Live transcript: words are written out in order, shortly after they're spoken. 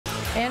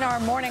In our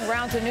morning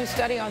rounds, a new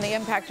study on the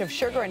impact of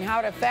sugar and how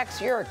it affects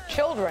your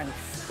children.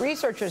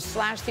 Researchers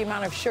slashed the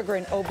amount of sugar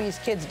in obese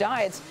kids'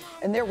 diets,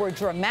 and there were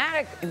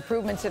dramatic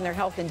improvements in their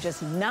health in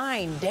just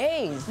 9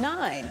 days.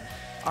 9.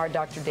 Our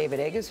Dr. David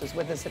Agus was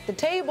with us at the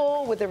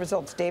table with the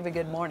results. David,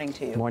 good morning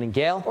to you. Morning,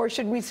 Gail. Or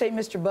should we say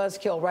Mr.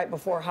 Buzzkill right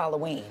before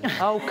Halloween?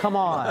 Oh, come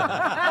on.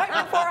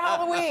 Right before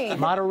Halloween.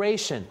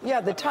 Moderation.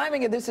 Yeah, the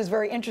timing of this is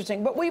very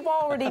interesting, but we've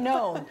already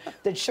known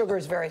that sugar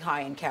is very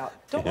high in calories.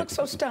 Don't look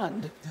so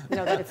stunned.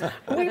 No, that it's,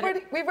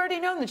 We've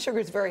already known that sugar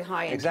is very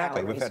high in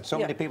Exactly. calories. We've had so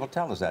many people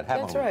tell us that,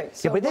 haven't That's we? right. Yeah,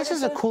 So but this what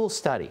is a it? cool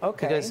study.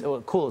 Okay. Because,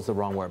 well, cool is the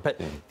wrong word,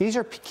 but these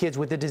are kids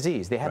with a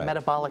disease. They had Right.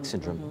 metabolic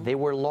syndrome. They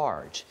were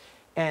large.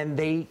 And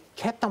they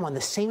kept them on the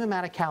same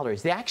amount of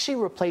calories. They actually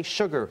replaced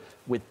sugar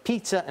with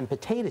pizza and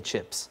potato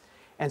chips.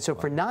 And so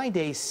for 9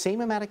 days, same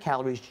amount of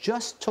calories,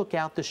 just took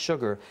out the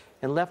sugar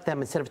and left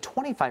them, instead of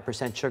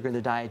 25% sugar in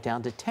their diet,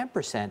 down to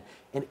 10%.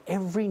 And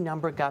every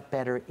number got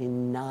better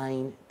in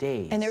 9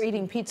 days. And they're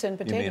eating pizza and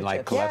You potato mean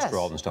like chips. Yes.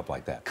 cholesterol and stuff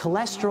like that?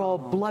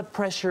 Cholesterol, blood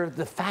pressure,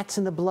 the fats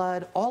in the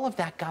blood, all of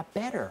that got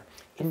better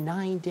in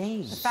 9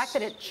 days. the fact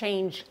that it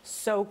changed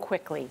so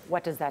quickly,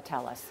 what does that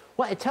tell us?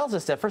 Well, it tells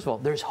us that, first of all,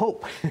 there's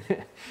hope.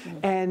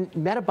 And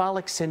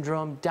metabolic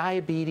syndrome,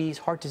 diabetes,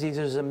 heart disease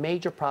is a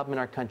major problem in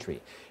our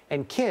country.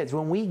 And kids,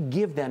 when we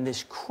give them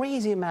this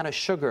crazy amount of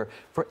sugar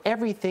for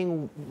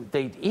everything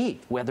they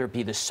eat, whether it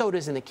be the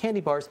sodas and the candy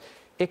bars,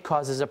 it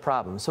causes a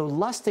problem. So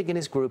Lustig and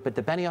his group at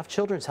the Benioff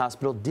Children's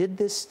Hospital did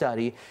this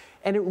study,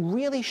 and it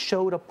really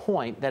showed a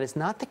point that it's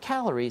not the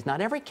calories,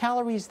 not every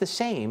calorie is the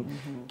same.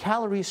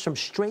 Calories from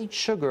straight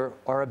sugar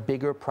are a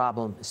bigger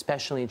problem,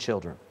 especially in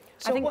children.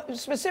 So what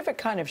specific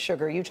kind of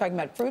sugar? Are you talking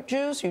about fruit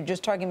juice? Are you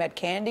just talking about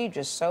candy,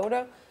 just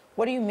soda?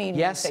 What do you mean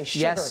Yes, when you say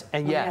sugar? yes,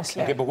 and yes.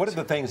 Okay. Okay, but what are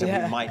the things that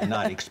Yeah. we might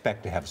not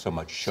expect to have so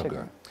much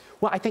sugar?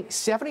 Well, I think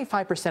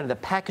 75% of the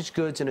packaged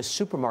goods in a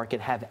supermarket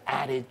have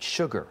added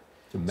sugar.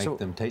 To make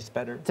them taste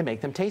better? To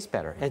make them taste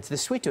better. And it's the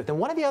sweet tooth. And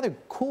one of the other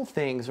cool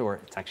things, or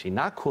it's actually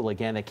not cool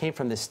again, that came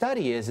from this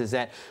study is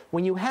that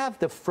when you have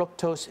the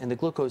fructose and the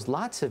glucose,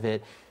 lots of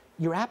it,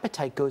 your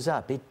appetite goes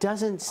up. It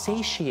doesn't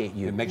satiate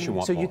you. It makes you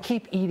want so more. you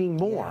keep eating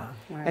more.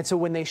 right. And so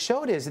when they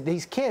showed is that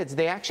these kids,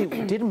 they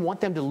actually didn't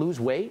want them to lose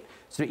weight,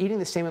 so they're eating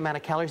the same amount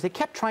of calories. They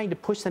kept trying to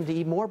push them to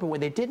eat more, but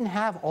when they didn't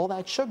have all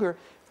that sugar,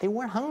 they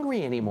weren't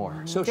hungry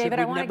anymore. So David, should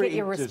I we wanna never get eat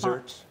your response.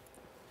 desserts?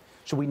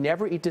 Should we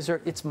never eat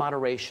dessert? It's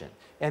moderation.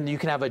 And you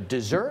can have a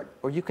dessert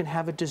or you can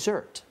have a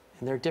dessert,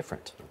 and they're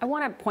different. I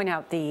want to point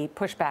out the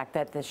pushback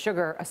that the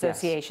Sugar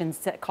Association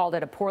called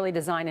it a poorly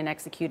designed and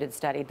executed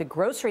study. The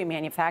Grocery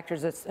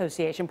Manufacturers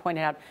Association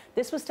pointed out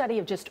this was a study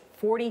of just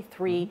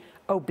 43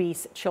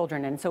 obese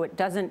children, and so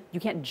you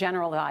can't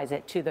generalize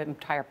it to the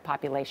entire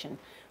population.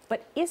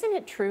 But isn't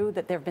it true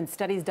that there have been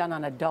studies done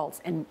on adults,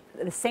 and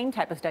the same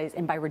type of studies,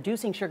 and by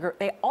reducing sugar,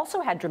 they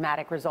also had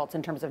dramatic results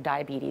in terms of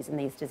diabetes and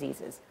these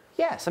diseases?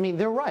 Yes, I mean,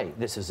 they're right.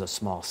 This is a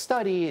small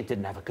study. It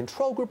didn't have a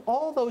control group,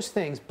 all those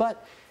things.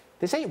 But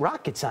this ain't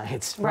rocket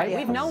science, right? Right,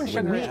 we've known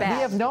sugar is We bad.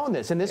 have known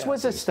this. And this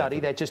was a study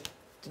that just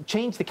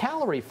changed the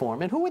calorie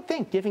form. And who would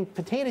think giving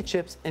potato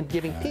chips and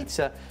giving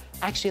pizza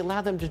actually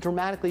allowed them to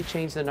dramatically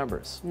change the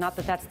numbers? Not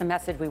that that's the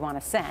message we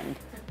want to send,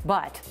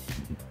 but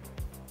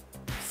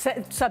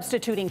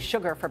substituting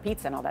sugar for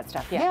pizza and all that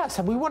stuff, yeah. Yes,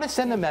 we want to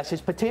send the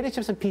message. Potato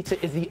chips and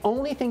pizza is the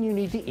only thing you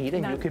need to eat,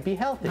 and you could be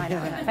healthy. I know.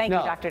 Thank you,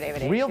 Dr.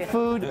 David. Real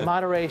food,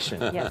 moderation.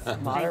 Yes, thank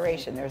you.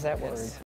 Moderation, there's that word.